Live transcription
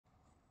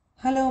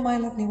Hello, my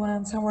lovely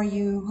ones. How are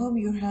you? Hope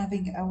you're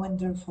having a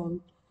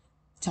wonderful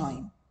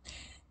time.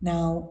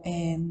 Now,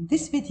 in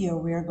this video,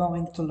 we are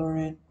going to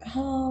learn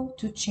how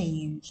to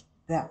change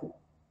the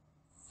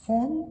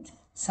font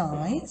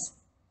size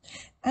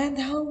and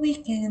how we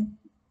can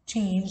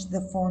change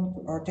the font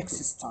or text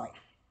style.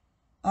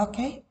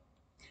 Okay?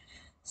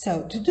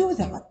 So, to do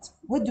that,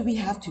 what do we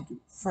have to do?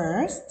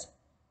 First,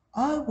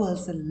 I will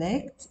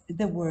select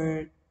the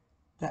word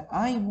that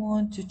I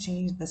want to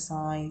change the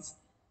size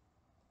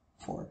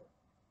for.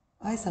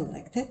 I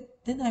select it,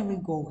 then I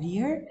will go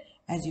here,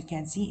 as you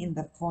can see in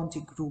the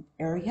font group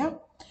area.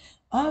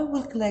 I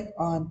will click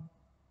on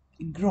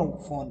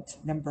grow font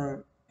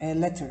number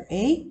letter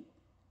A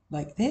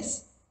like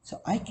this,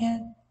 so I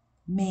can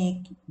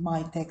make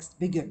my text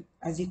bigger,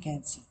 as you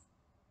can see.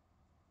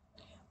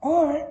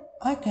 Or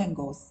I can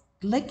go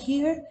click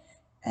here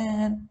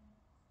and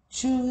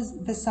choose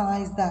the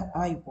size that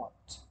I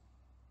want.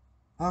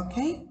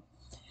 Okay,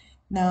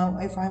 now,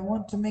 if I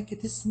want to make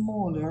it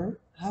smaller,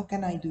 how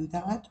can I do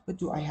that? What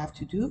do I have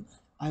to do?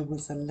 I will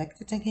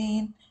select it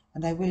again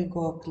and I will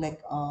go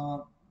click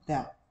on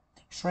the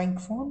shrink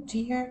font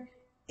here,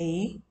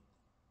 A,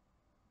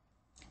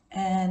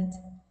 and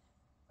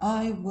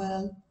I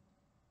will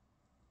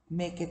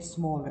make it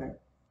smaller.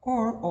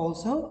 Or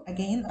also,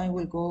 again, I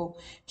will go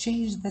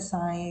change the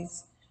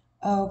size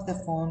of the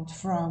font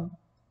from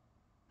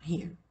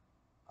here.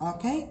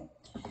 Okay?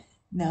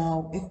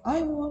 Now, if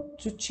I want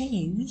to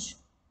change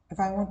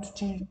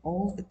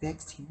all the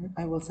text here,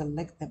 I will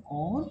select them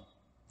all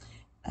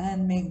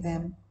and make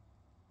them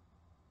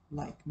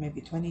like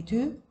maybe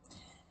 22.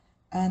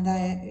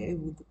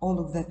 And all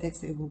of the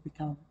text, it will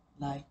become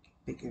like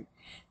bigger.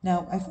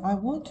 Now, if I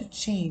want to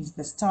change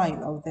the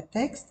style of the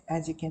text,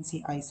 as you can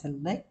see, I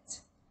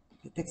select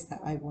the text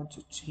that I want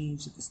to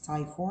change the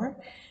style for,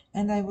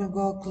 and I will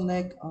go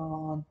click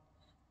on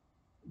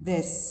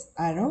this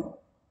arrow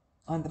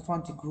on the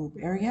font group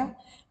area,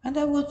 and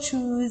I will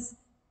choose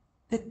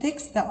the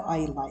text that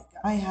I like.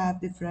 I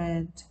have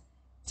different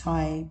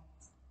types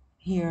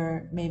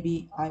here.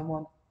 Maybe I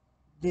want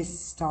this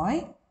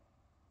style.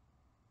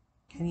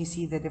 Can you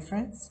see the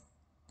difference?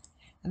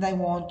 And I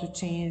want to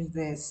change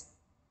this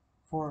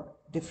for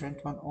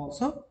different one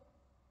also.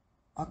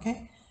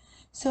 Okay,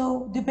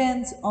 so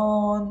depends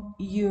on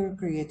your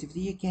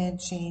creativity. You can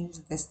change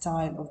the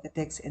style of the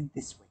text in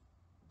this way.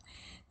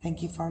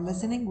 Thank you for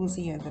listening. We'll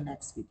see you in the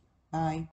next video. Bye.